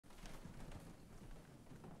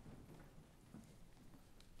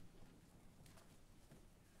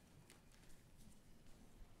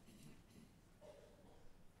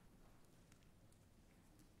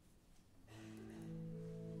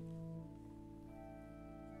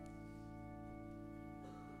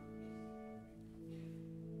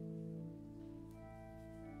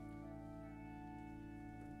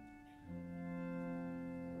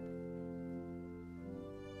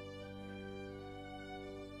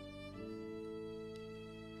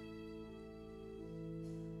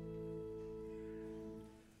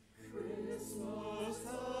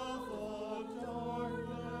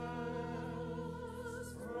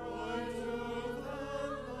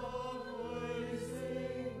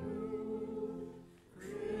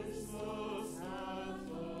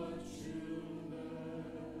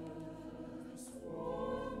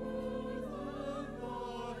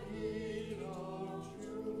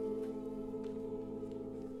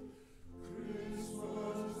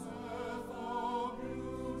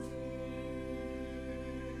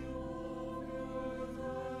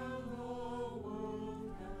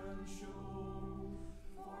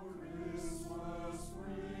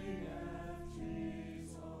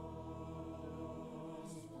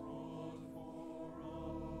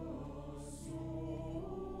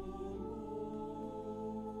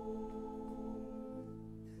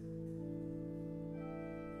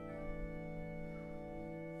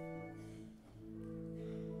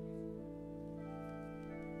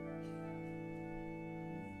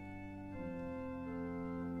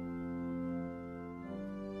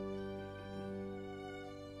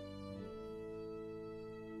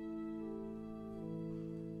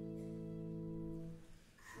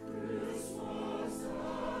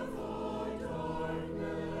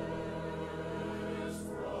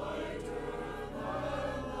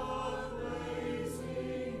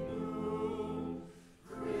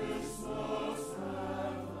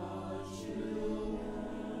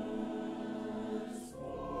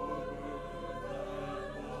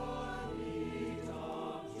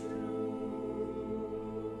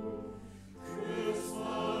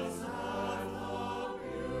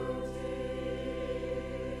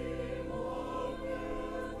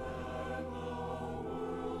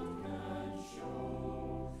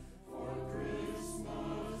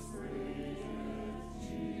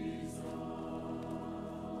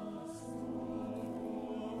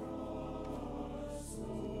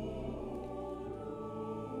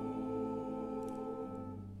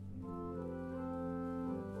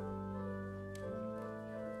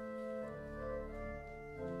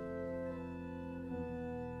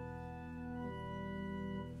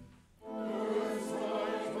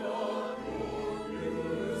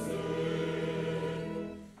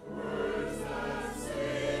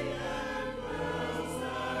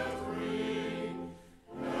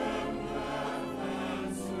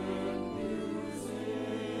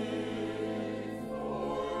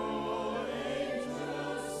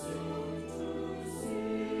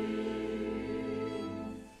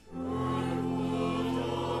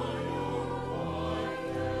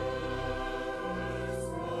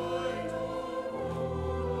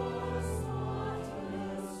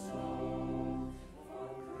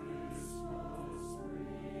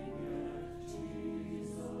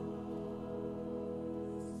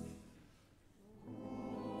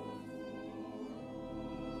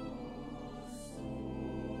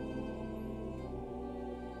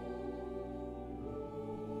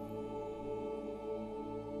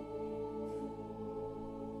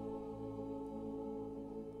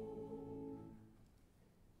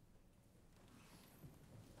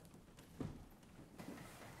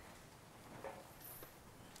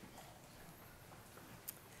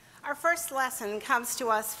Our first lesson comes to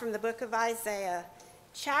us from the book of Isaiah,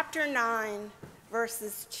 chapter 9,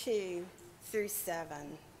 verses 2 through 7.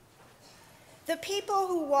 The people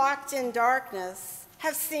who walked in darkness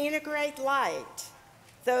have seen a great light.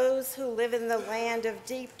 Those who live in the land of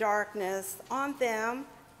deep darkness, on them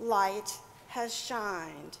light has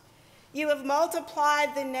shined. You have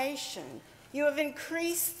multiplied the nation. You have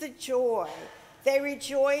increased the joy. They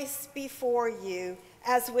rejoice before you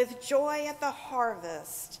as with joy at the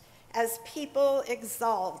harvest, as people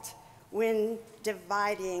exult when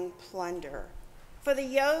dividing plunder. For the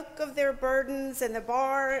yoke of their burdens and the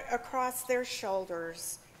bar across their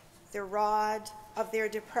shoulders, the rod of their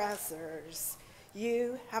depressors,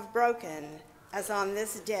 you have broken as on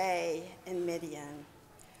this day in Midian.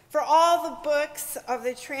 For all the books of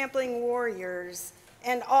the trampling warriors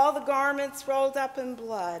and all the garments rolled up in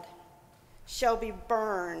blood shall be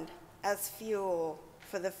burned as fuel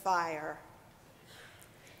for the fire.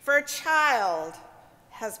 For a child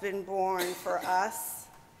has been born for us,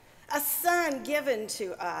 a son given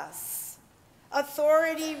to us.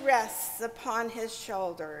 Authority rests upon his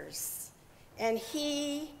shoulders, and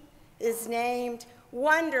he is named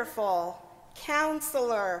Wonderful,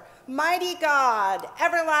 Counselor, Mighty God,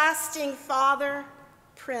 Everlasting Father,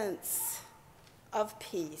 Prince of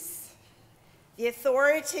Peace. The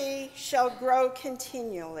authority shall grow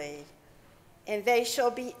continually, and they shall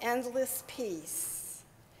be endless peace.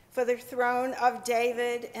 For the throne of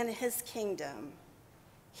David and his kingdom,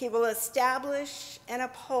 he will establish and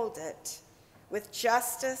uphold it with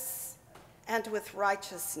justice and with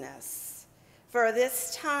righteousness for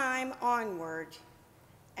this time onward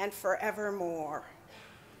and forevermore.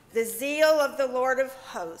 The zeal of the Lord of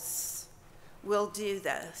hosts will do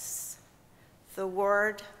this. The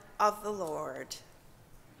word of the Lord.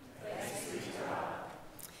 Thanks be to God.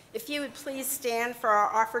 If you would please stand for our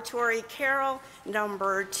offertory carol,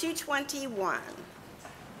 number 221.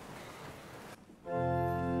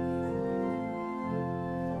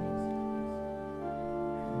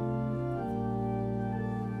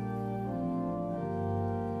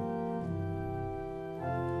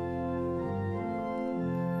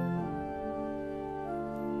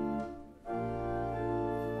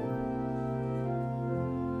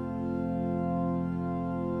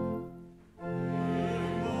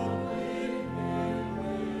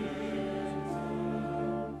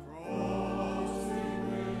 Cross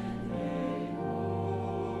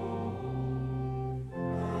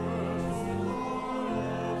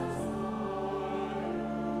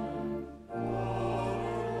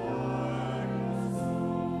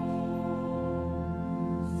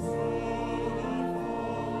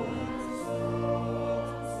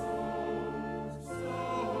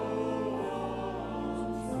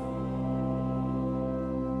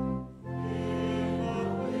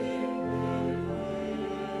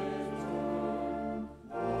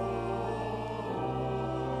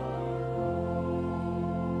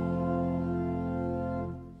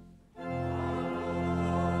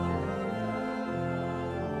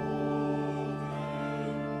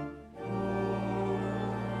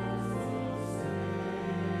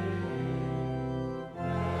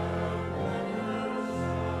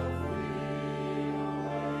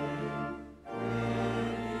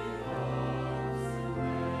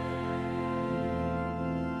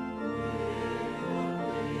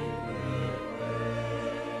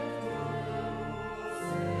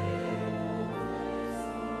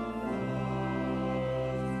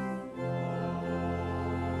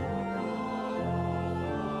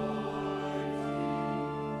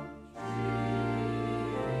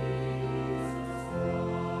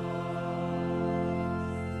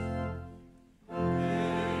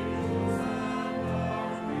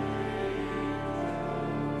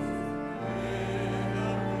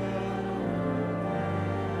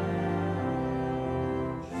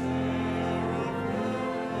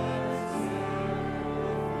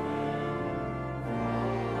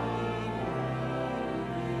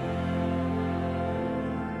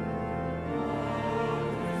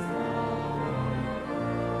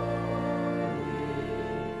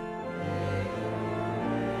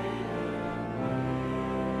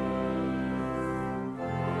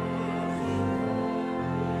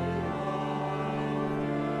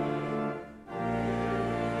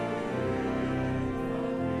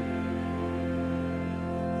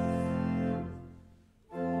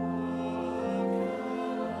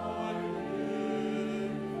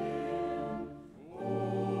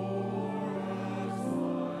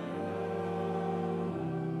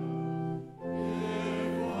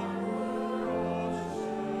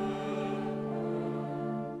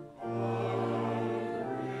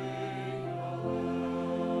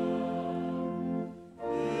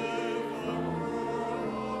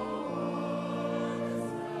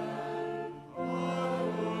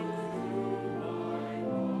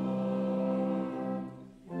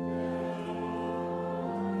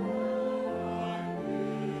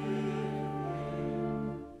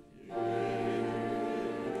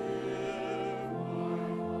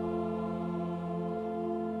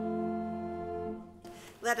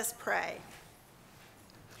Let us pray.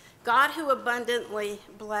 God, who abundantly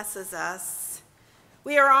blesses us,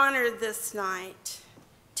 we are honored this night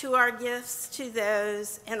to our gifts to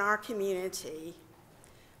those in our community.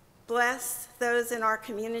 Bless those in our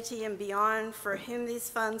community and beyond for whom these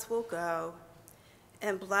funds will go,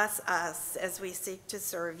 and bless us as we seek to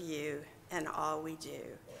serve you in all we do.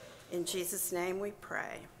 In Jesus' name we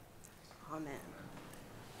pray. Amen.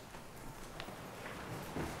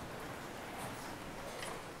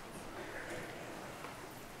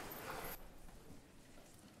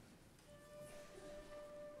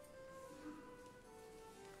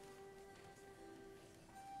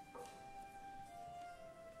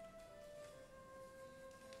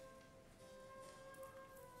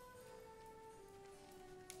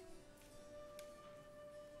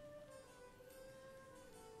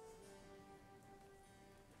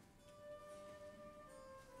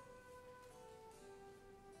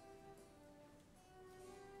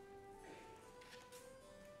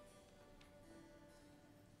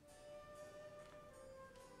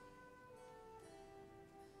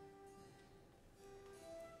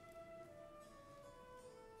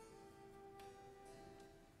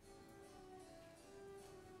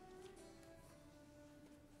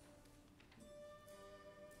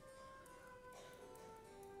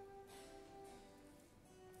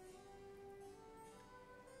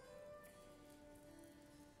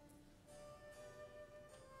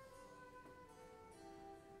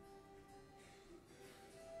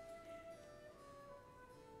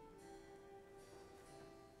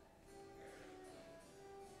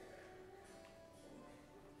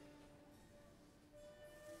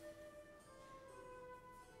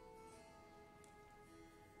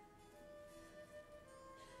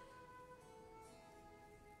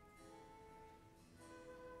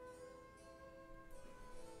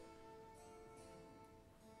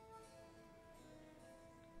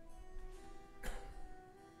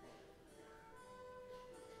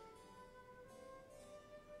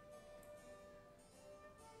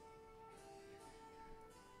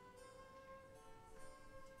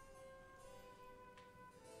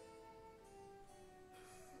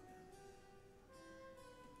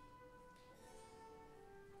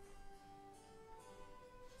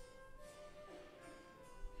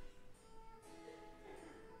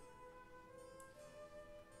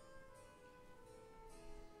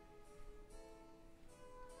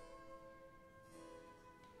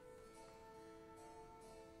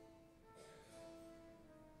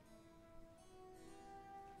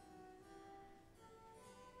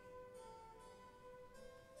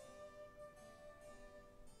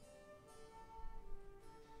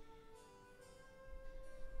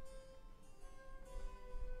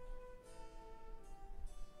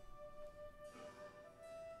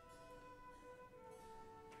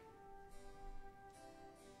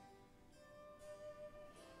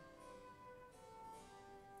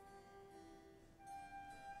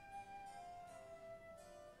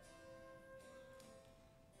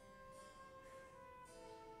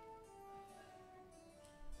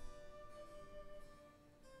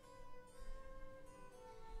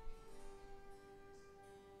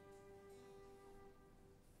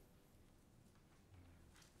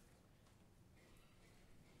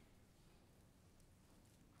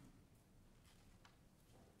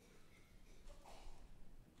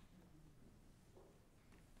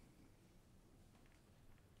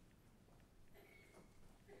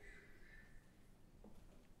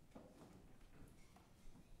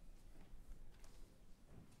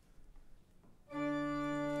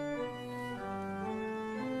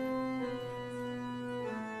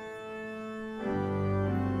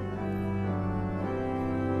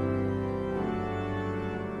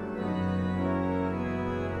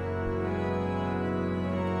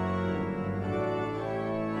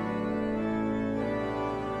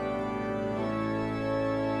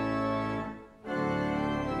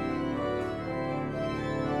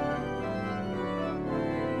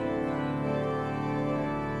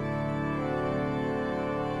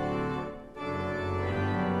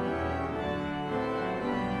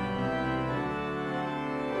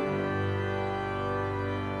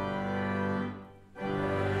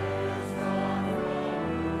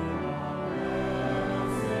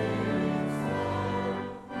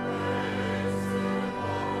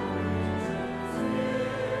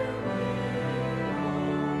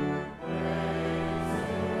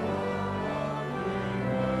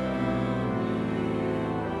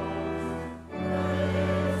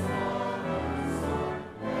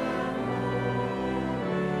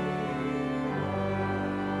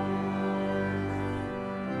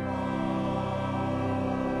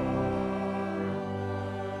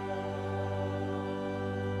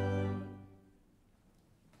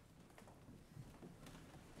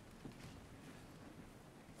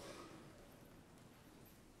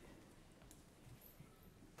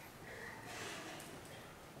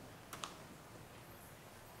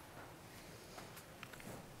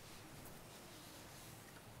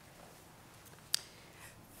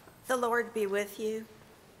 The Lord be with you.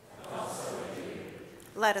 And also with you.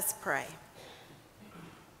 Let us pray.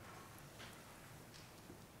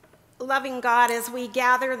 Loving God, as we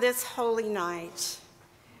gather this holy night,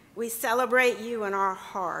 we celebrate you in our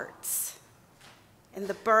hearts in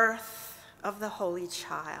the birth of the Holy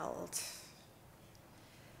Child.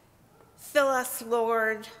 Fill us,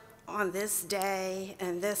 Lord, on this day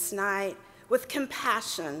and this night with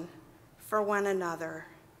compassion for one another.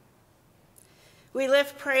 We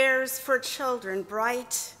lift prayers for children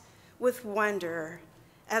bright with wonder,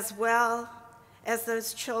 as well as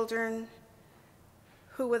those children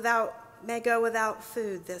who may go without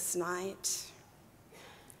food this night.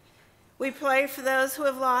 We pray for those who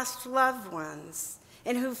have lost loved ones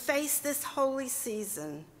and who face this holy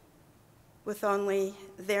season with only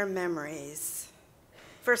their memories.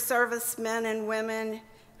 For servicemen and women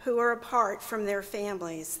who are apart from their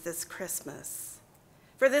families this Christmas.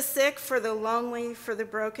 For the sick, for the lonely, for the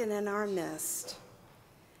broken in our midst.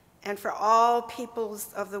 And for all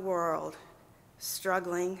peoples of the world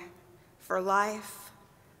struggling for life,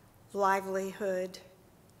 livelihood,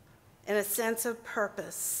 and a sense of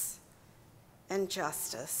purpose and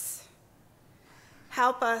justice.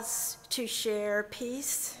 Help us to share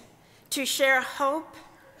peace, to share hope,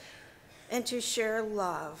 and to share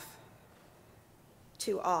love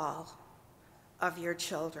to all of your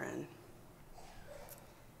children.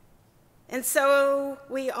 And so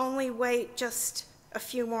we only wait just a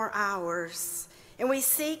few more hours, and we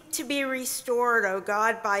seek to be restored, O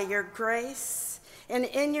God, by your grace and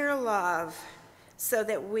in your love, so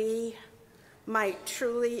that we might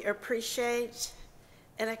truly appreciate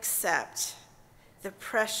and accept the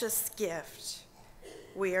precious gift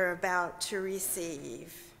we are about to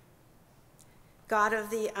receive. God of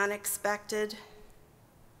the unexpected,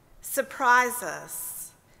 surprise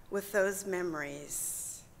us with those memories.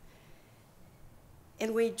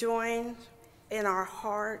 And we join in our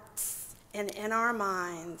hearts and in our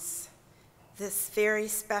minds this very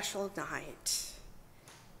special night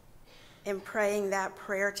in praying that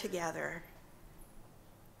prayer together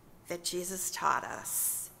that Jesus taught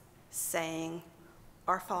us, saying,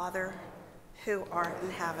 Our Father, who art in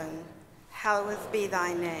heaven, hallowed be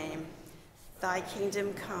thy name. Thy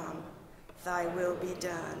kingdom come, thy will be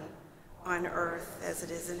done, on earth as it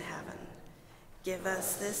is in heaven. Give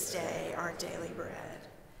us this day our daily bread,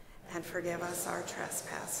 and forgive us our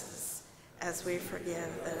trespasses, as we forgive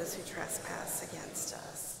those who trespass against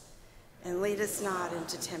us. And lead us not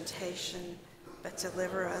into temptation, but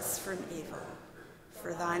deliver us from evil.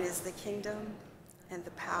 For thine is the kingdom, and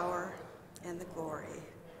the power, and the glory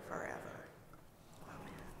forever.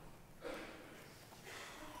 Amen.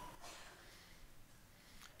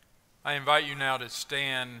 I invite you now to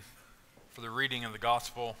stand for the reading of the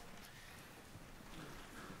gospel.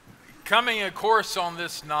 Coming, of course, on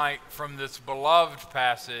this night from this beloved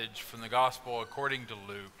passage from the gospel according to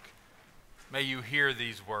Luke, may you hear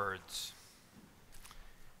these words.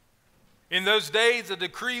 In those days, a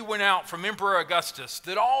decree went out from Emperor Augustus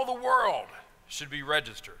that all the world should be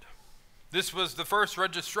registered. This was the first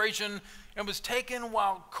registration and was taken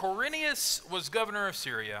while Quirinius was governor of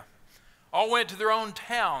Syria. All went to their own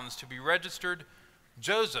towns to be registered.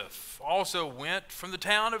 Joseph also went from the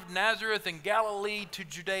town of Nazareth in Galilee to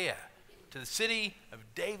Judea, to the city of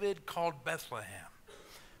David called Bethlehem,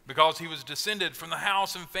 because he was descended from the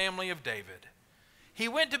house and family of David. He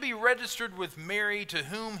went to be registered with Mary, to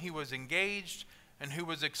whom he was engaged and who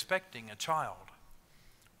was expecting a child.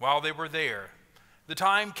 While they were there, the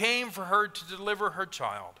time came for her to deliver her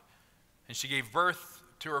child, and she gave birth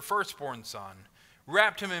to her firstborn son,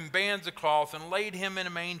 wrapped him in bands of cloth, and laid him in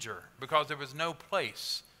a manger, because there was no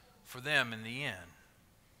place for them in the inn.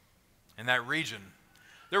 In that region,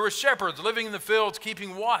 there were shepherds living in the fields,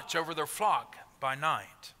 keeping watch over their flock by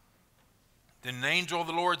night. Then an angel of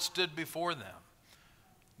the Lord stood before them.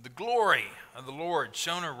 The glory of the Lord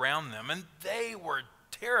shone around them, and they were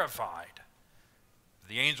terrified.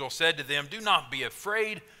 The angel said to them, Do not be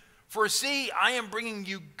afraid, for see, I am bringing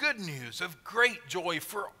you good news of great joy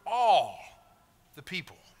for all the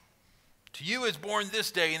people. To you is born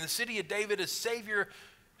this day in the city of David a Savior,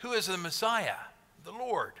 who is the Messiah, the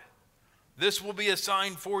Lord. This will be a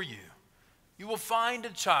sign for you. You will find a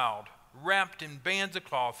child wrapped in bands of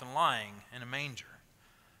cloth and lying in a manger.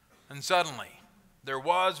 And suddenly there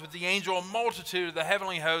was with the angel a multitude of the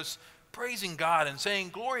heavenly hosts, praising God and saying,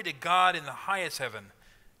 Glory to God in the highest heaven,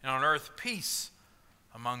 and on earth peace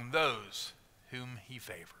among those whom he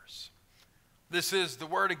favors. This is the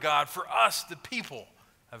word of God for us, the people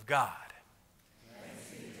of God. Thanks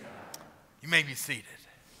be to God. You may be seated.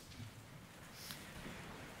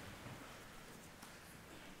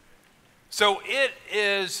 So it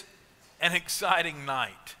is an exciting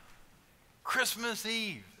night. Christmas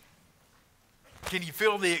Eve. Can you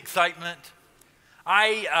feel the excitement?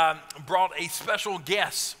 I brought a special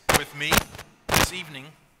guest with me this evening.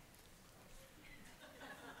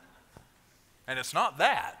 And it's not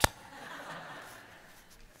that.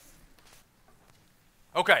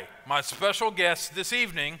 Okay, my special guest this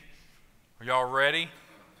evening, are y'all ready?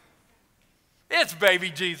 It's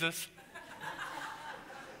baby Jesus.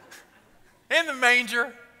 In the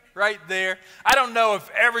manger, right there. I don't know if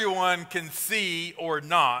everyone can see or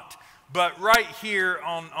not, but right here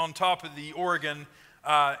on top of the organ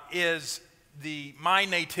is my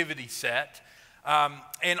nativity set.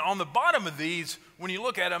 And on the bottom of these, when you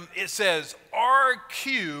look at them, it says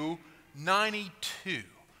RQ92.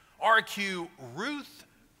 RQ Ruth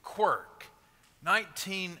Quirk,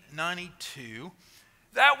 1992.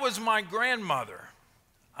 That was my grandmother.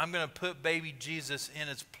 I'm going to put baby Jesus in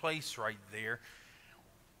its place right there.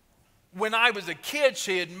 When I was a kid,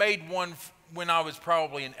 she had made one when I was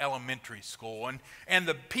probably in elementary school. And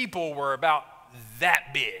the people were about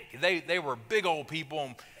that big. They were big old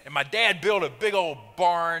people. And my dad built a big old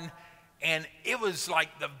barn. And it was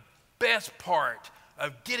like the best part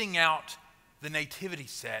of getting out the nativity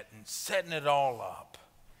set and setting it all up.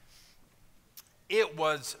 It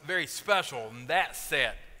was very special, and that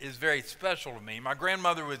set is very special to me. My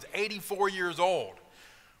grandmother was 84 years old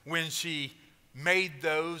when she made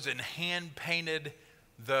those and hand-painted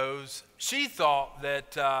those. She thought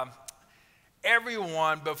that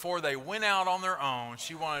everyone, before they went out on their own,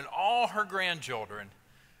 she wanted all her grandchildren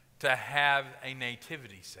to have a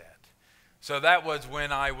nativity set. So that was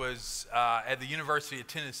when I was at the University of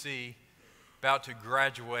Tennessee, about to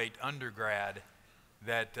graduate undergrad,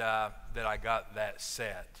 that I got that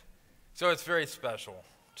set. So it's very special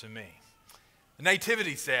to me. The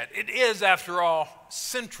nativity set, it is, after all,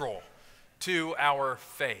 central to our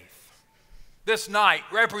faith. This night,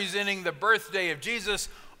 representing the birthday of Jesus,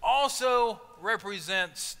 also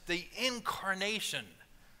represents the incarnation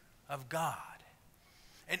of God.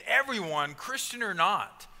 And everyone, Christian or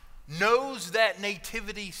not, knows that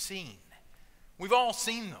nativity scene. We've all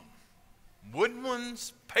seen them. Wooden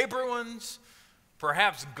ones, paper ones,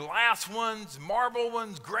 perhaps glass ones, marble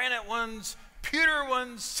ones, granite ones, pewter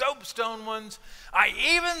ones, soapstone ones. I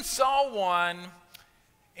even saw one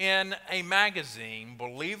in a magazine,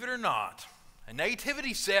 believe it or not, a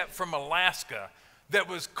nativity set from Alaska that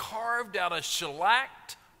was carved out of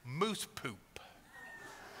shellacked moose poop.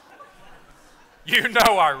 You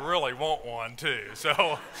know I really want one too.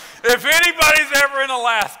 So if anybody's ever in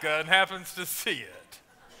Alaska and happens to see it,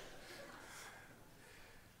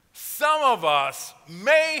 some of us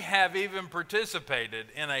may have even participated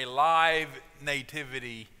in a live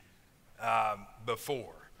nativity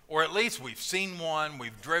before. Or at least we've seen one,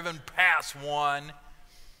 we've driven past one.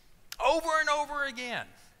 Over and over again,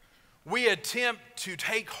 we attempt to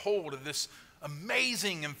take hold of this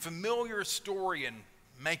amazing and familiar story and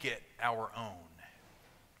make it our own.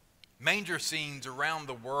 Manger scenes around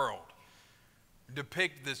the world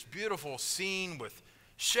depict this beautiful scene with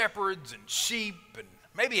shepherds and sheep and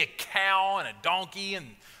maybe a cow and a donkey and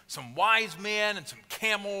some wise men and some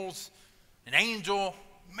camels, an angel,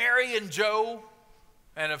 Mary and Joe,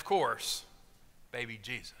 and of course, baby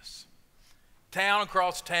Jesus. Town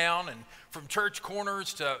across town and from church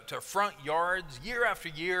corners to front yards, year after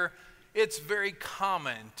year, it's very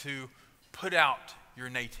common to put out your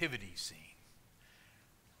nativity scene.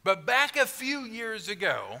 But back a few years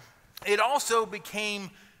ago, it also became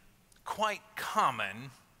quite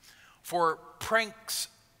common for pranks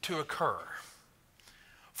to occur.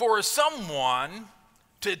 For someone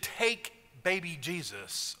to take baby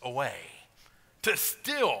Jesus away, to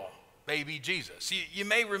steal baby Jesus. You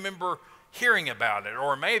may remember hearing about it,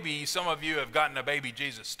 or maybe some of you have gotten a baby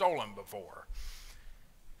Jesus stolen before.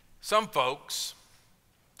 Some folks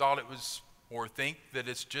thought it was, or think that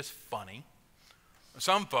it's just funny.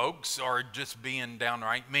 Some folks are just being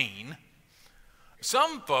downright mean.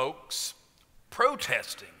 Some folks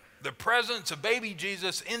protesting the presence of baby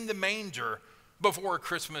Jesus in the manger before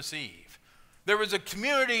Christmas Eve. There was a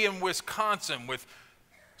community in Wisconsin with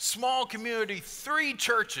small community, 3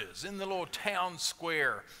 churches in the little town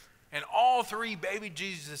square, and all 3 baby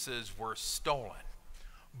Jesuses were stolen.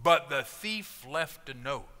 But the thief left a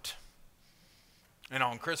note. And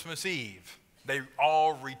on Christmas Eve, they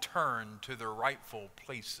all returned to their rightful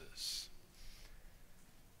places.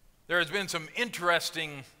 There has been some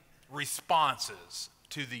interesting responses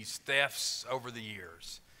to these thefts over the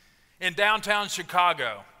years. In downtown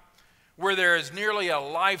Chicago, where there is nearly a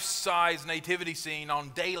life-size nativity scene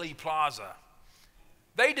on Daley Plaza,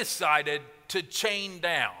 they decided to chain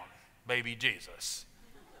down baby Jesus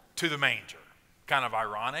to the manger. Kind of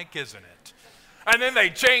ironic, isn't it? And then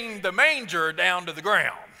they chained the manger down to the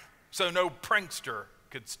ground so no prankster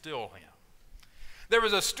could steal him. There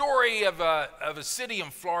was a story of a city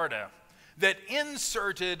in Florida that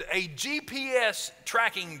inserted a GPS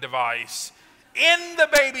tracking device in the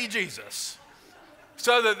baby Jesus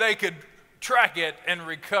so that they could track it and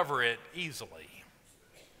recover it easily.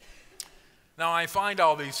 Now, I find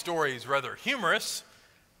all these stories rather humorous.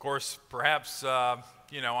 Of course, perhaps, I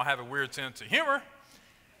have a weird sense of humor.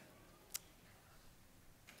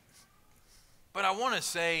 But I want to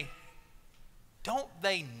say, don't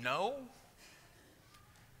they know?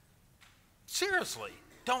 Seriously,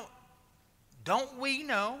 don't we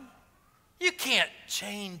know? You can't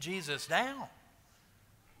chain Jesus down.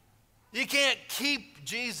 You can't keep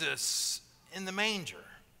Jesus in the manger.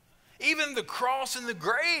 Even the cross and the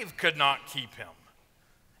grave could not keep him.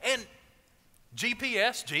 And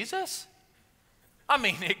GPS Jesus? I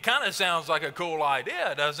mean, it kind of sounds like a cool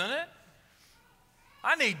idea, doesn't it?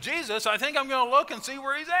 I need Jesus. I think I'm going to look and see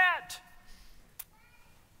where he's at.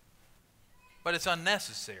 But it's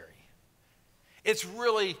unnecessary. It's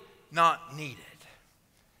really not needed.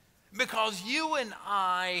 Because you and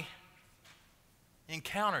I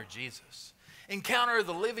encounter Jesus, encounter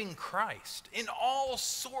the living Christ in all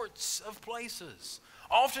sorts of places,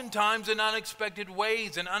 oftentimes in unexpected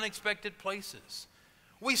ways and unexpected places.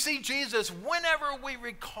 We see Jesus whenever we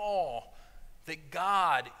recall that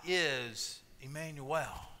God is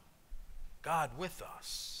Emmanuel, God with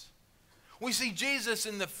us. We see Jesus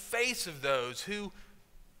in the face of those who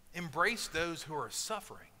embrace those who are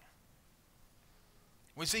suffering.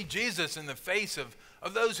 We see Jesus in the face of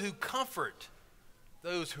those who comfort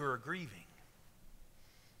those who are grieving.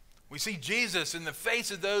 We see Jesus in the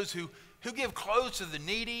face of those who give clothes to the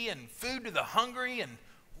needy and food to the hungry and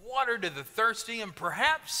water to the thirsty, and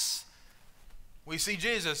perhaps we see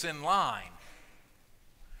Jesus in line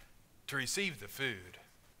to receive the food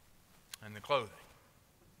and the clothing.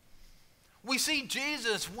 We see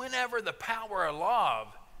Jesus whenever the power of love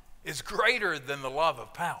is greater than the love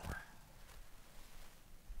of power.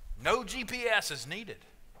 No GPS is needed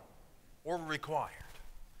or required.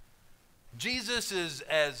 Jesus is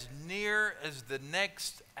as near as the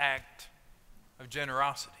next act of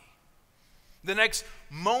generosity, the next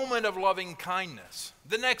moment of loving kindness,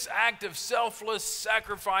 the next act of selfless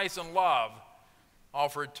sacrifice and love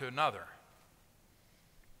offered to another.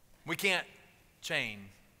 We can't chain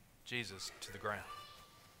Jesus to the ground.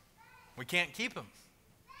 We can't keep him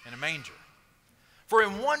in a manger. For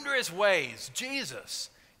in wondrous ways, Jesus,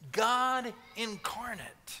 God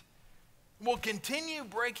incarnate, will continue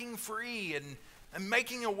breaking free and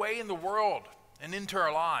making a way in the world and into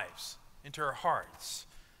our lives, into our hearts,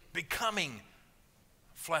 becoming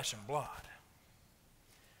flesh and blood.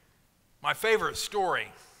 My favorite story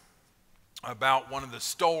about one of the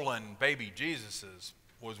stolen baby Jesuses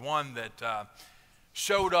was one that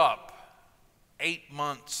showed up 8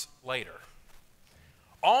 months later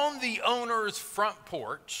on the owner's front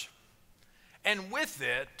porch, and with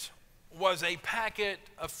it was a packet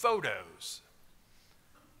of photos,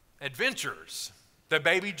 adventures that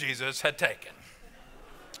baby Jesus had taken.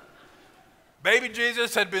 Baby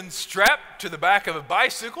Jesus had been strapped to the back of a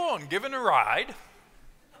bicycle and given a ride.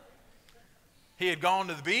 He had gone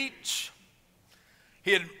to the beach.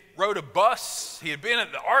 He had rode a bus. He had been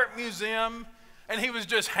at the art museum, and he was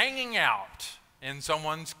just hanging out in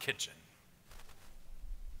someone's kitchen.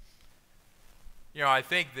 I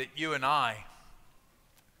think that you and I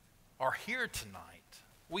are here tonight.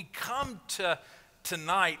 We come to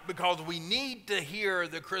tonight because we need to hear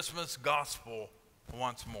the Christmas gospel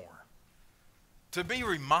once more. To be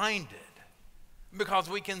reminded, because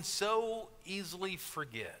we can so easily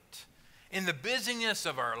forget in the busyness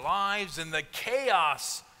of our lives, in the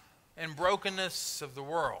chaos and brokenness of the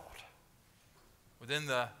world, within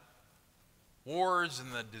the wars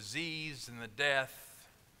and the disease and the death,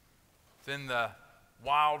 within the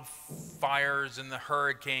wildfires and the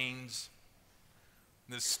hurricanes,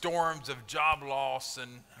 the storms of job loss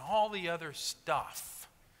and all the other stuff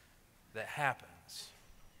that happens.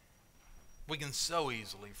 We can so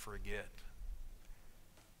easily forget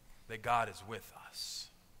that God is with us.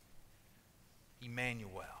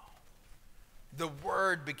 Emmanuel. The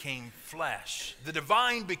Word became flesh. The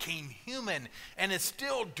divine became human and is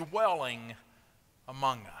still dwelling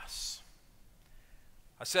among us.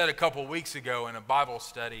 I said a couple weeks ago in a Bible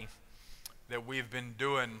study that we've been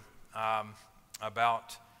doing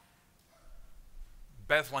about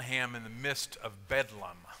Bethlehem in the midst of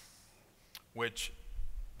Bedlam, which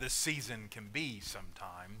this season can be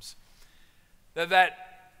sometimes,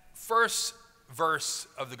 that first verse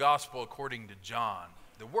of the Gospel according to John,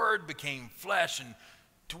 The Word became flesh and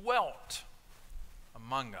dwelt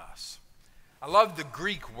among us. I love the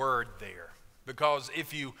Greek word there, because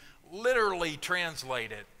if you literally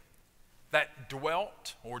translate it, that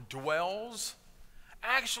dwelt or dwells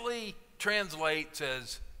actually translates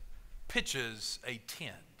as pitches a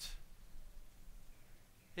tent.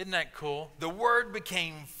 Isn't that cool? The Word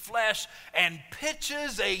became flesh and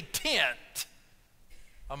pitches a tent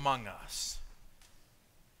among us.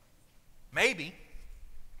 Maybe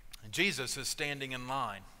Jesus is standing in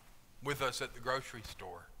line with us at the grocery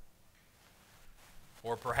store,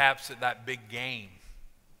 or perhaps at that big game,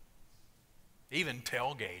 even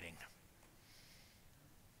tailgating,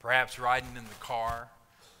 perhaps riding in the car,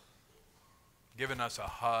 giving us a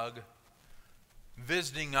hug,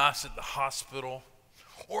 visiting us at the hospital,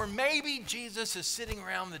 or maybe Jesus is sitting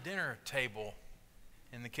around the dinner table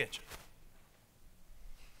in the kitchen.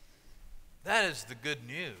 That is the good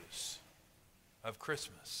news of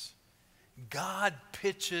Christmas. God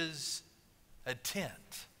pitches a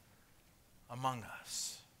tent among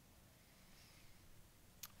us.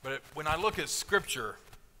 But when I look at Scripture,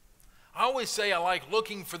 I always say I like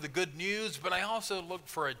looking for the good news, but I also look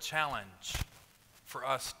for a challenge for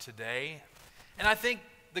us today. And I think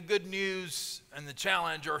the good news and the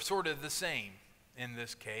challenge are sort of the same in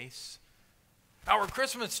this case. Our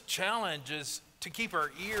Christmas challenge is to keep our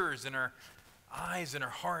ears and our eyes and our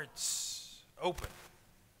hearts open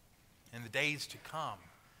in the days to come,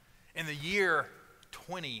 in the year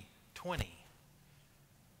 2020.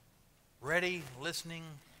 Ready, listening,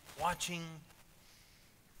 watching,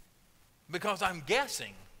 because I'm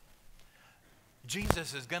guessing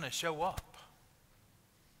Jesus is going to show up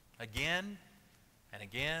again and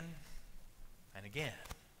again and again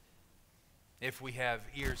if we have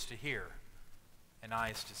ears to hear and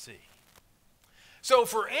eyes to see. So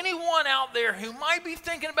for anyone out there who might be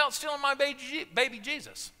thinking about stealing my baby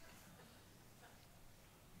Jesus,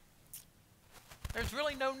 there's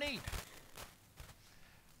really no need.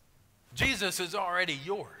 Jesus is already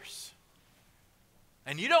yours.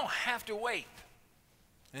 And you don't have to wait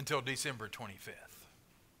until December 25th.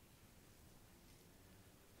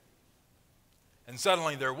 And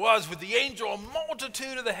suddenly there was with the angel a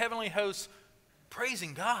multitude of the heavenly hosts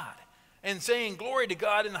praising God and saying, "Glory to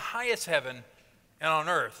God in the highest heaven, and on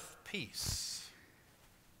earth peace."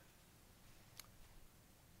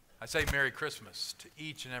 I say Merry Christmas to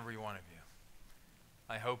each and every one of you.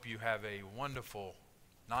 I hope you have a wonderful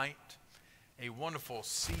night, a wonderful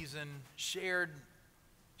season,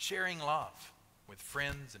 sharing love with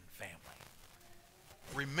friends and family.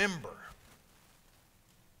 Remember,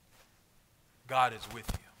 God is with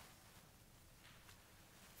you.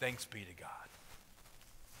 Thanks be to God.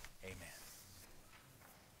 Amen.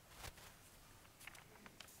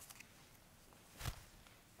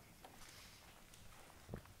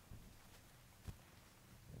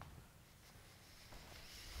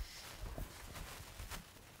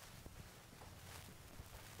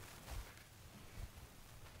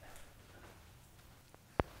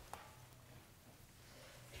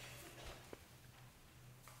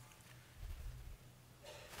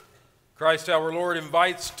 Christ our Lord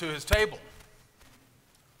invites to his table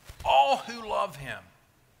all who love him,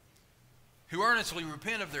 who earnestly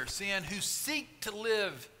repent of their sin, who seek to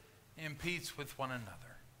live in peace with one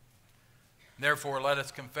another. Therefore, let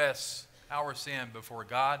us confess our sin before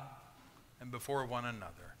God and before one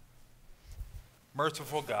another.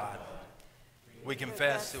 Merciful God, we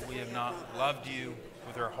confess that we have not loved you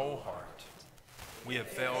with our whole heart. We have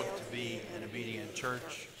failed to be an obedient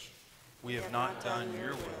church. We have not done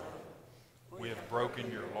your will. We have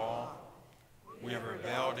broken your law. We have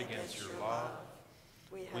rebelled against your love.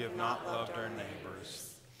 We have not loved our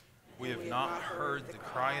neighbors. We have not heard the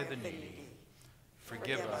cry of the needy.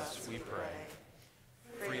 Forgive us, we pray.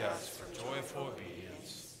 Free us for joyful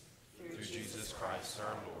obedience through Jesus Christ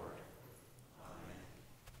our Lord. Amen.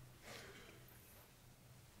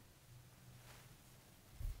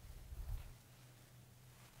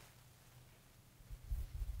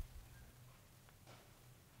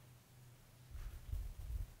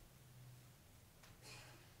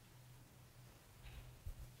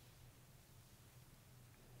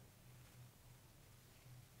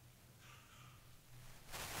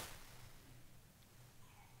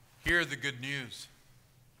 Hear the good news.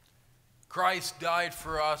 Christ died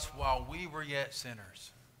for us while we were yet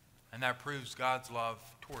sinners, and that proves God's love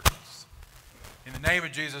toward us. In the name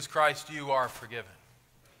of Jesus Christ, you are forgiven.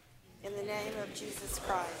 In the name of Jesus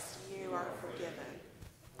Christ, you are forgiven.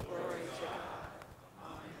 Glory to God.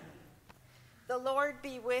 Amen. The Lord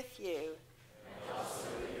be with you. And also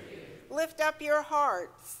with you. Lift up your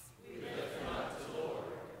hearts. We lift them up to the Lord.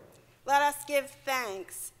 Let us give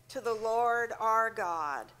thanks to the Lord our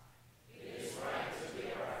God. It is right to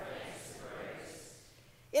give our thanks and praise.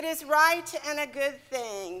 It is right and a good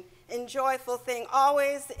thing and joyful thing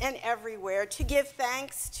always and everywhere to give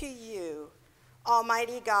thanks to you,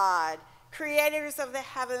 Almighty God, creators of the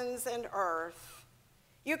heavens and earth.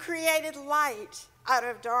 You created light out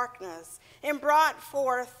of darkness and brought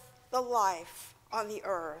forth the life on the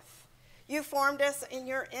earth. You formed us in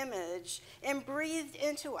your image and breathed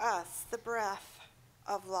into us the breath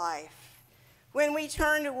of life. When we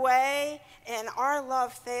turned away and our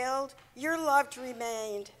love failed, your love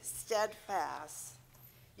remained steadfast.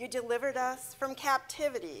 You delivered us from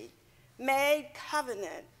captivity, made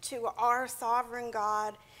covenant to our sovereign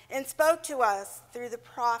God, and spoke to us through the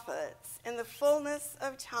prophets. In the fullness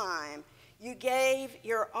of time, you gave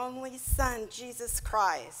your only Son, Jesus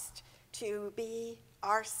Christ, to be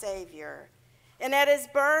our Savior. And at his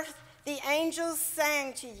birth, the angels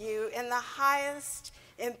sang to you in the highest,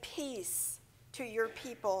 in peace to your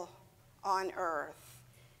people on earth.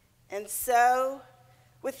 And so,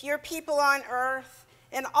 with your people on earth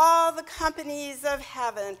and all the companies of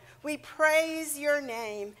heaven, we praise your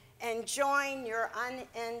name and join your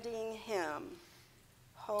unending hymn.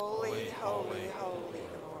 Holy, holy, holy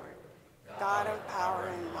Lord, God of power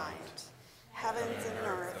and might. Heavens and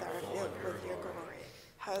earth are filled with your glory.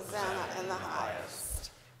 Hosanna in the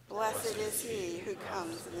highest. Blessed is he who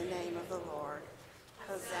comes in the name of the Lord.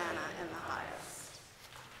 Hosanna in the highest.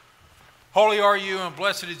 Holy are you, and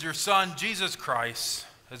blessed is your Son, Jesus Christ.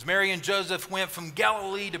 As Mary and Joseph went from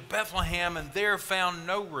Galilee to Bethlehem and there found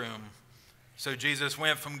no room, so Jesus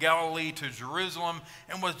went from Galilee to Jerusalem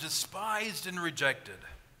and was despised and rejected.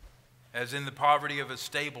 As in the poverty of a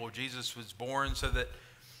stable, Jesus was born, so that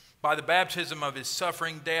by the baptism of his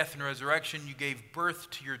suffering, death, and resurrection, you gave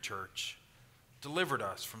birth to your church, delivered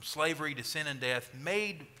us from slavery to sin and death,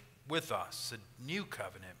 made with us a new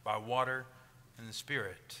covenant by water and the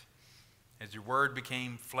Spirit. As your word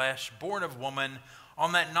became flesh, born of woman,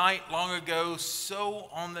 on that night long ago, so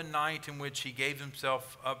on the night in which he gave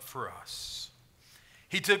himself up for us.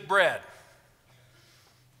 He took bread,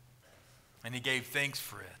 and he gave thanks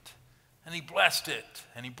for it, and he blessed it,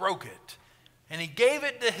 and he broke it. And he gave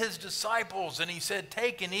it to his disciples, and he said,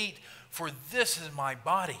 "Take and eat, for this is my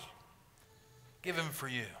body, given for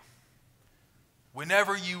you.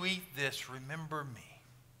 Whenever you eat this, remember me."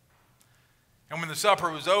 And when the supper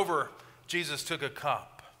was over, Jesus took a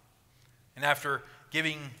cup, and after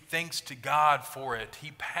giving thanks to God for it,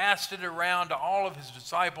 he passed it around to all of his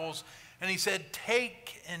disciples, and he said,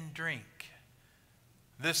 "Take and drink.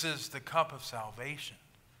 This is the cup of salvation,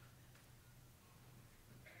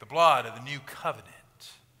 the blood of the new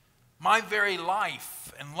covenant, my very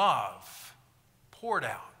life and love poured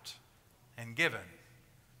out and given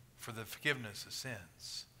for the forgiveness of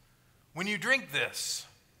sins. When you drink this,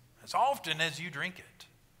 as often as you drink it,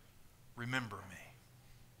 remember me."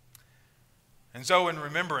 And so in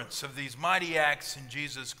remembrance of these mighty acts in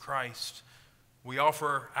Jesus Christ, we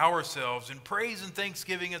offer ourselves in praise and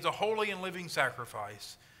thanksgiving as a holy and living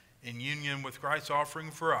sacrifice in union with Christ's offering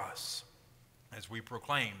for us, as we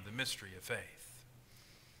proclaim the mystery of faith.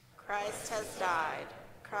 Christ has died.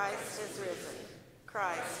 Christ is risen.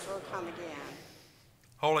 Christ will come again.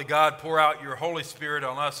 Holy God, pour out your Holy Spirit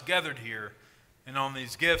on us gathered here and on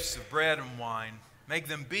these gifts of bread and wine. Make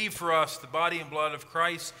them be for us the body and blood of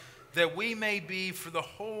Christ, that we may be for the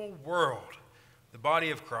whole world the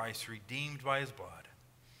body of Christ, redeemed by his blood.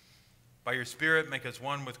 By your Spirit, make us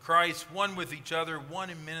one with Christ, one with each other, one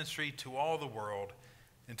in ministry to all the world,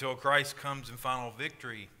 until Christ comes in final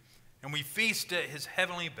victory, and we feast at his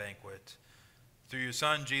heavenly banquet. Through your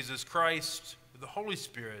Son, Jesus Christ, with the Holy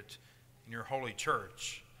Spirit, in your holy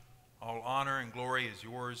church, all honor and glory is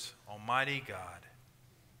yours, Almighty God,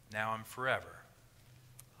 now and forever.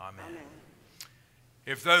 Amen. Amen.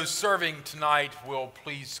 If those serving tonight will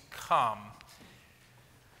please come.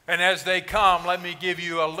 And as they come, let me give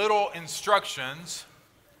you a little instructions.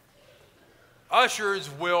 Ushers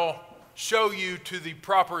will show you to the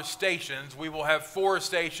proper stations. We will have 4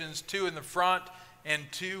 stations, 2 in the front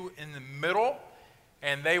and 2 in the middle,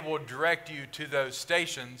 and they will direct you to those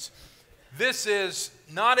stations. This is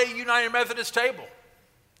not a United Methodist table.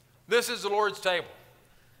 This is the Lord's table,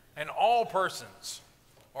 and all persons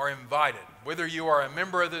are invited, whether you are a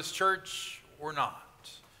member of this church or not.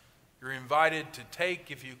 You're invited to take,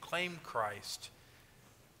 if you claim Christ,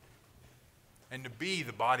 and to be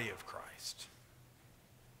the body of Christ.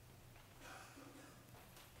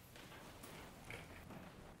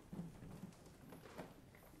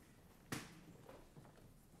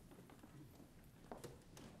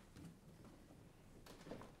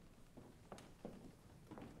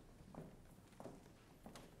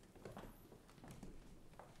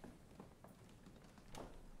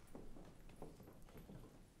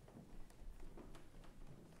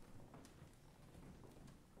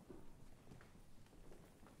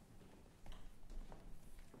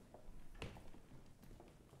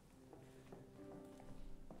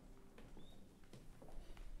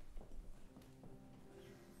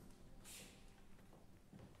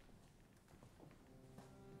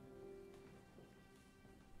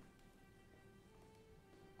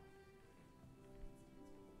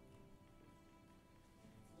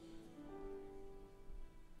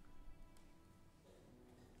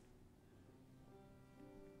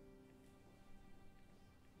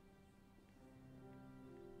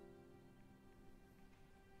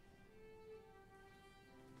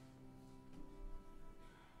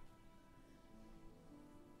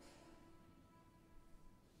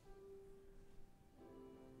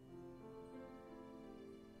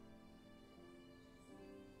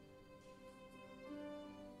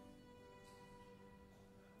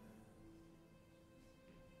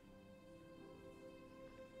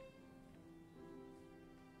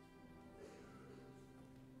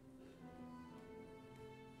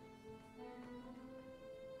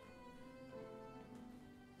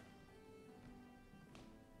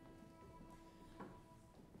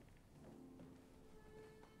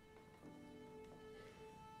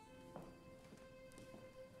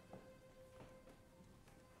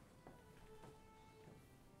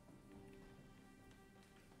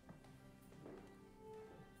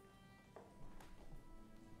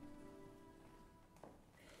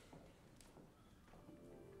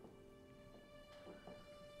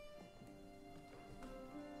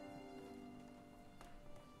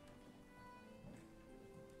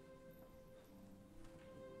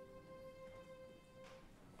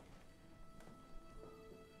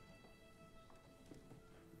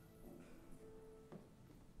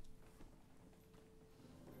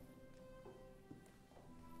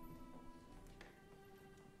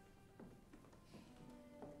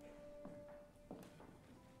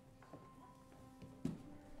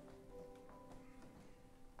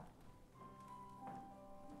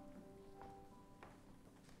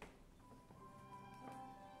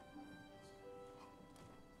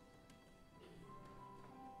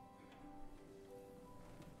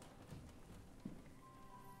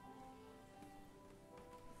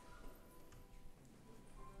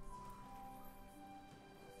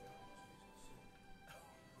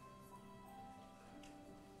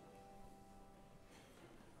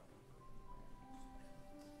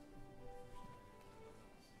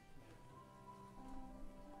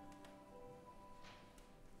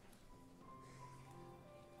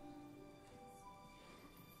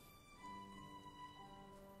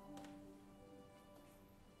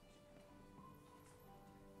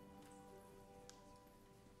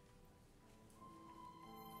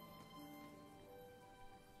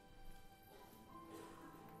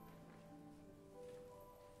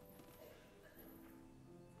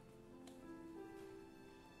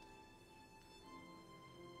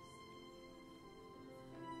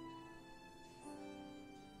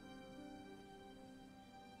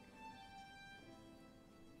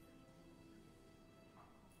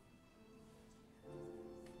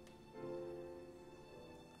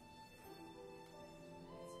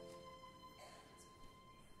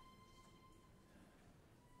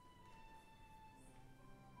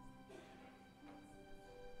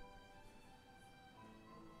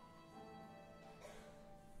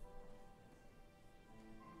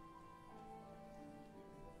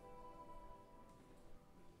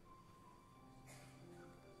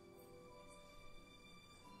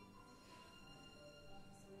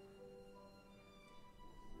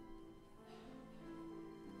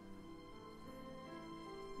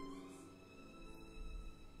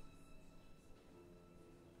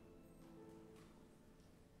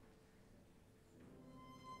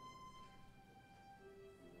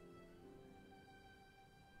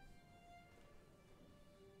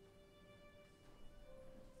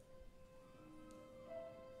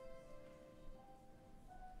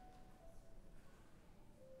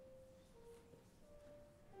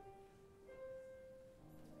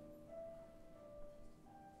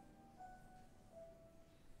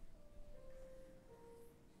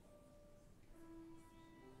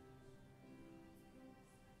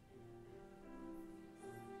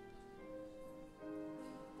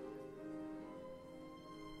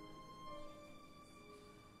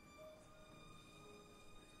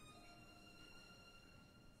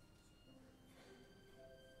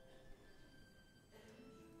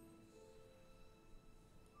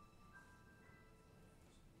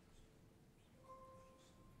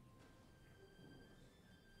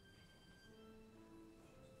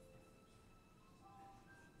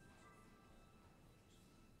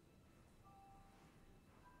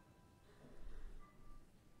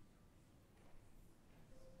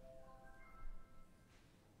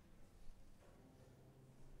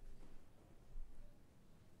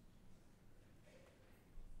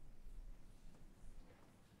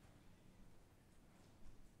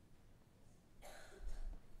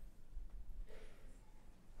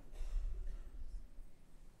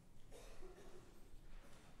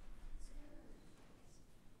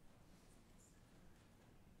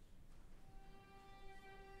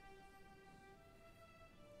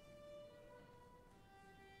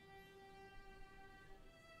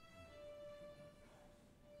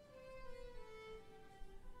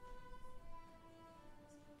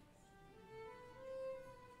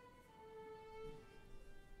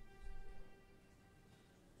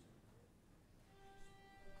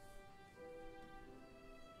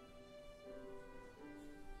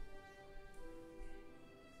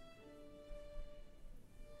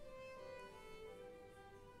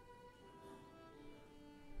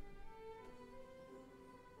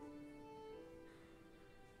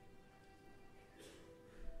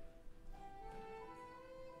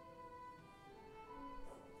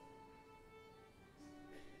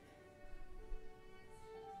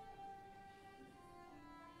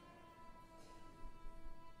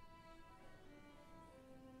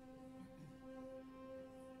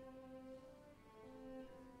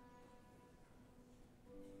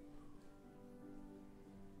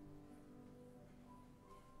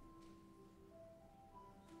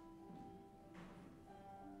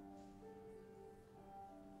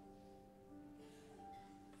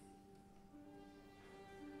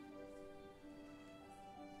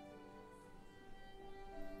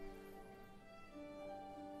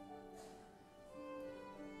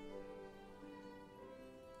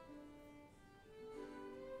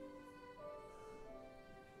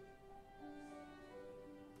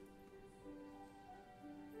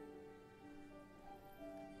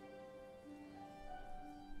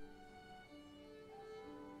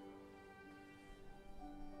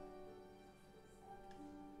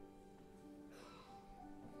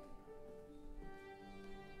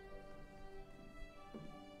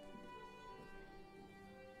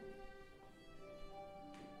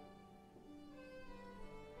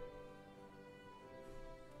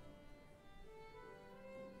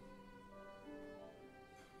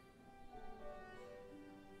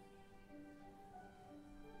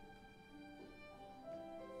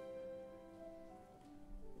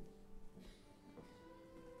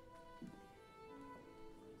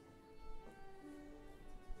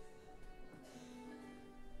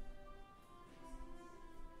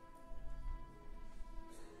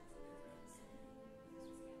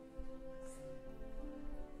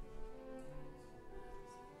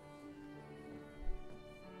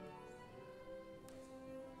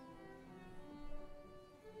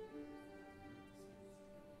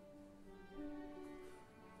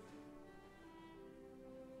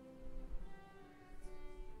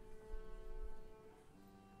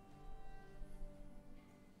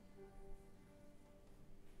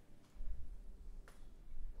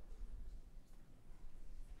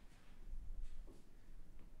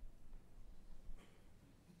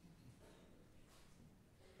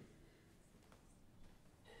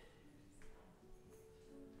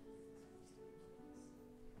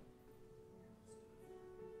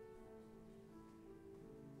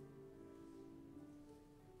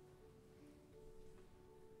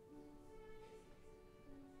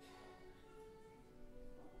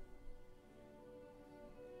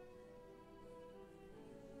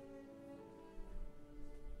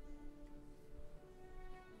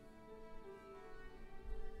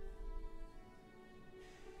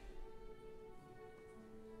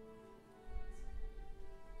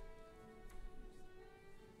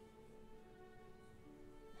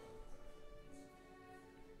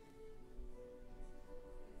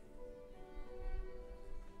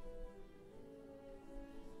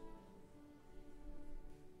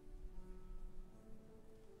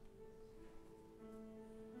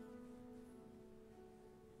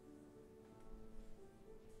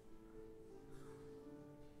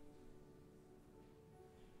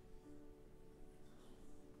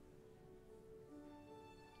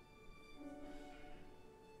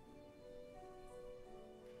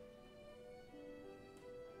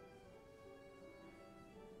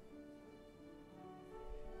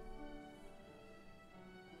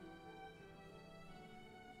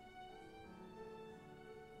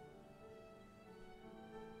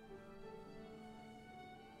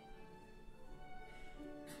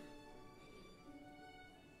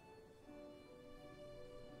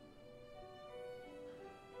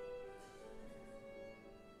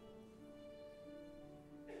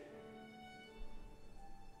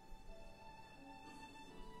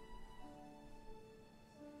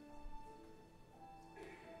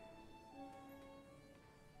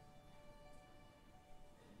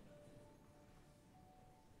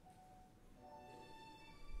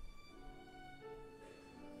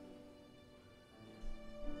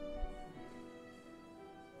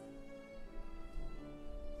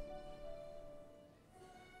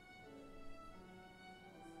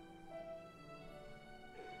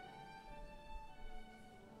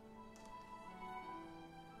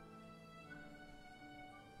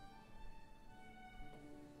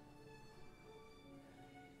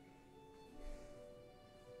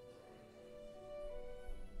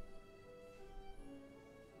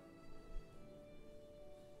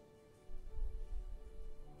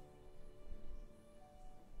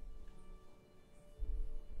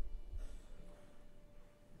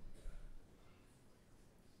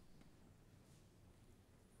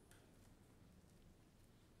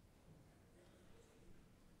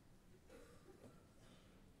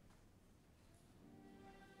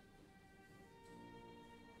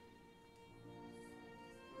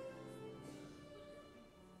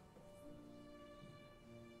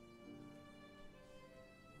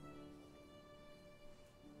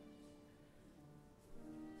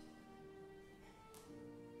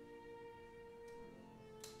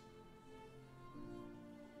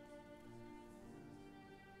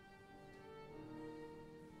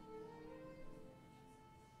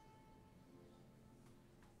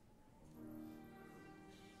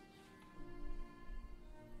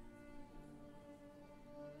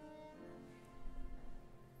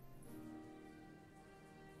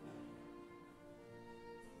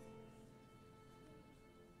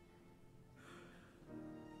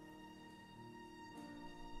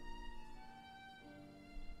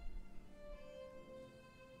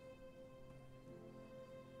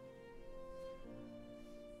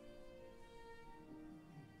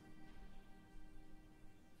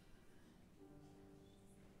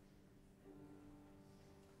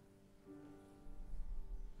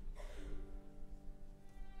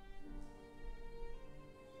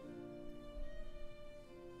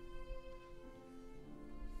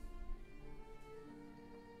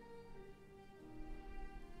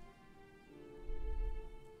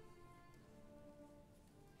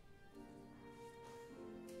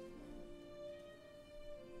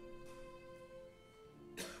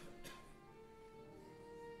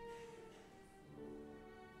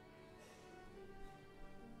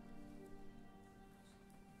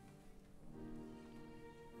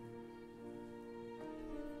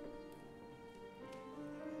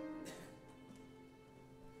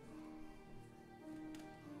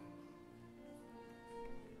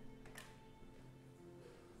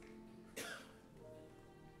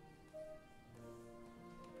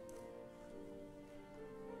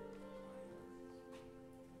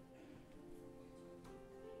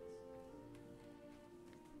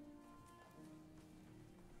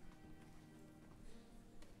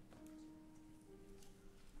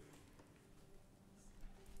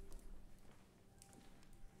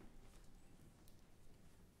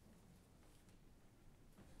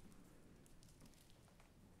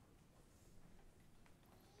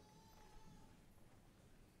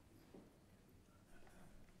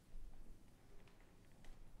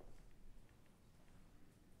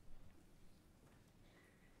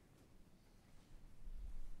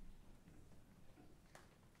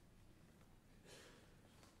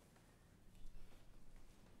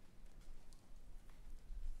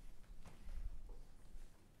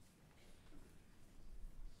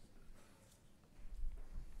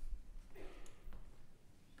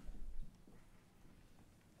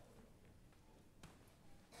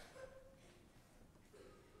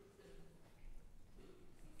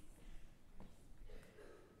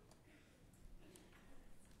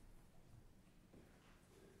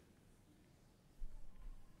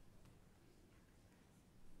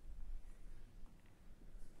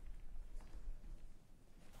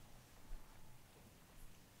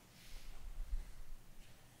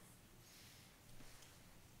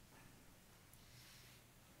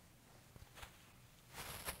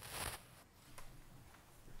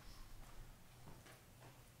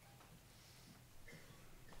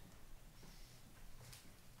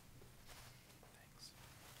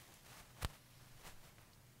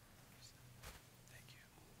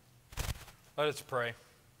 Let us pray.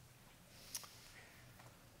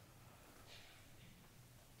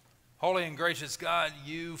 Holy and gracious God,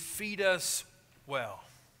 you feed us well.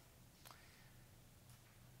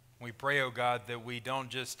 We pray, O God, that we don't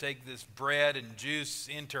just take this bread and juice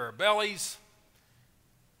into our bellies,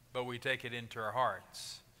 but we take it into our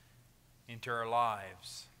hearts, into our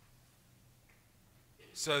lives,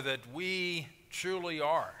 so that we truly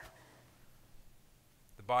are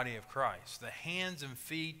the body of Christ, the hands and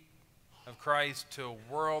feet of Christ to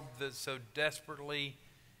a world that so desperately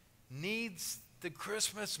needs the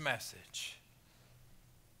Christmas message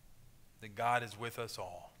that God is with us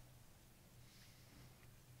all.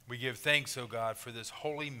 We give thanks, O God, for this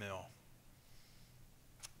holy meal.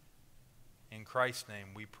 In Christ's name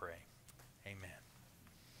we pray. Amen.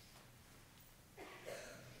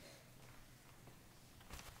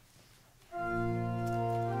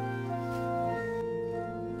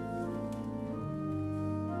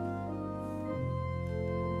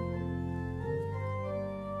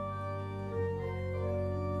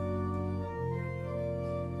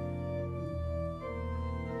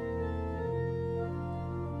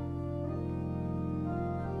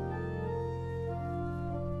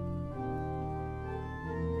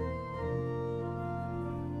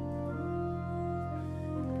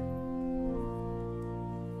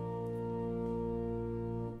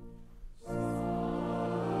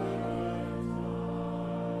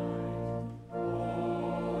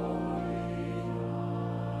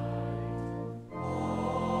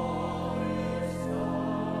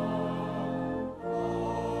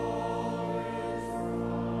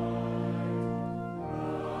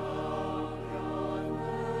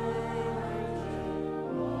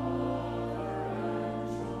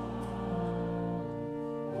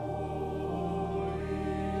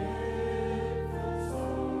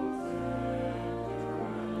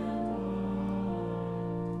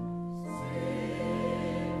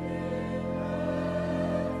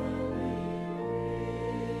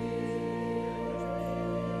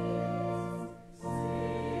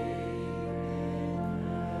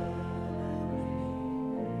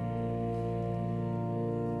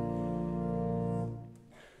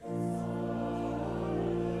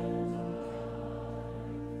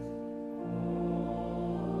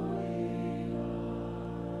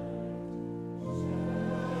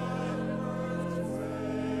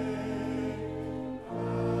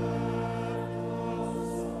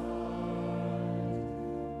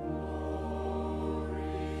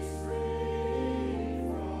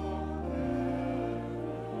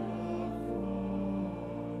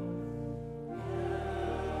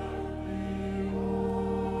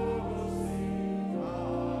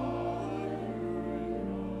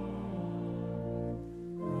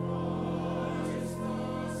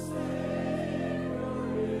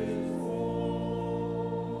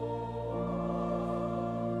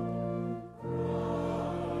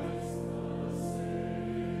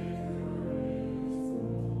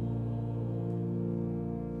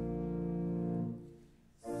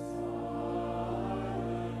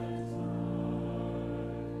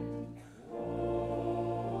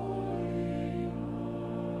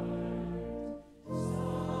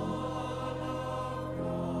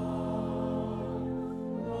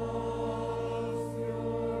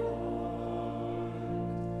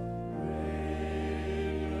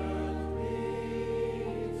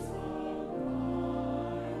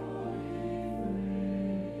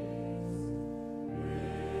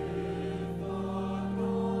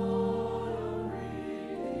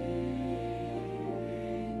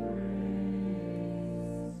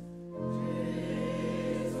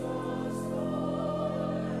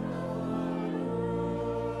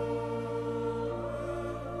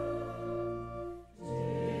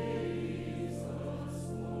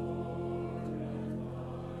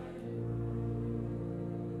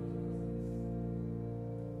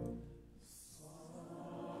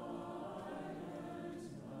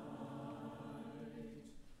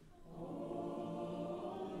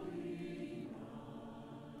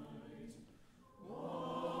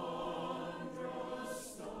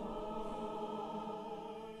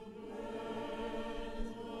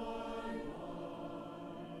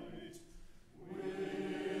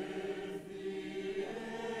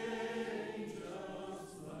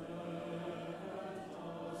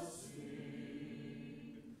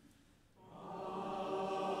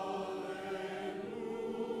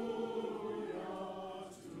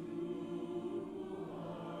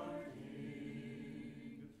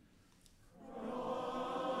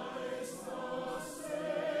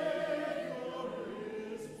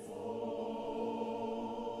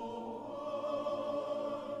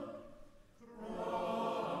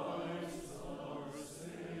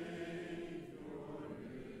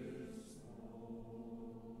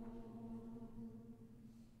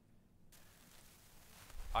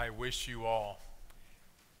 I wish you all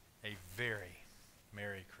a very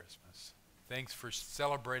Merry Christmas. Thanks for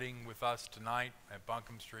celebrating with us tonight at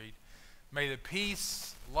Buncombe Street. May the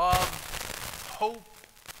peace, love, hope,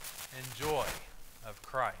 and joy of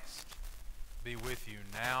Christ be with you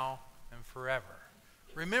now and forever.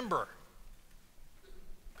 Remember,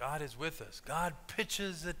 God is with us. God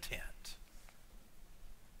pitches a tent.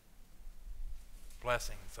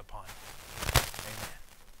 Blessings upon you.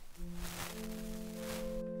 Amen.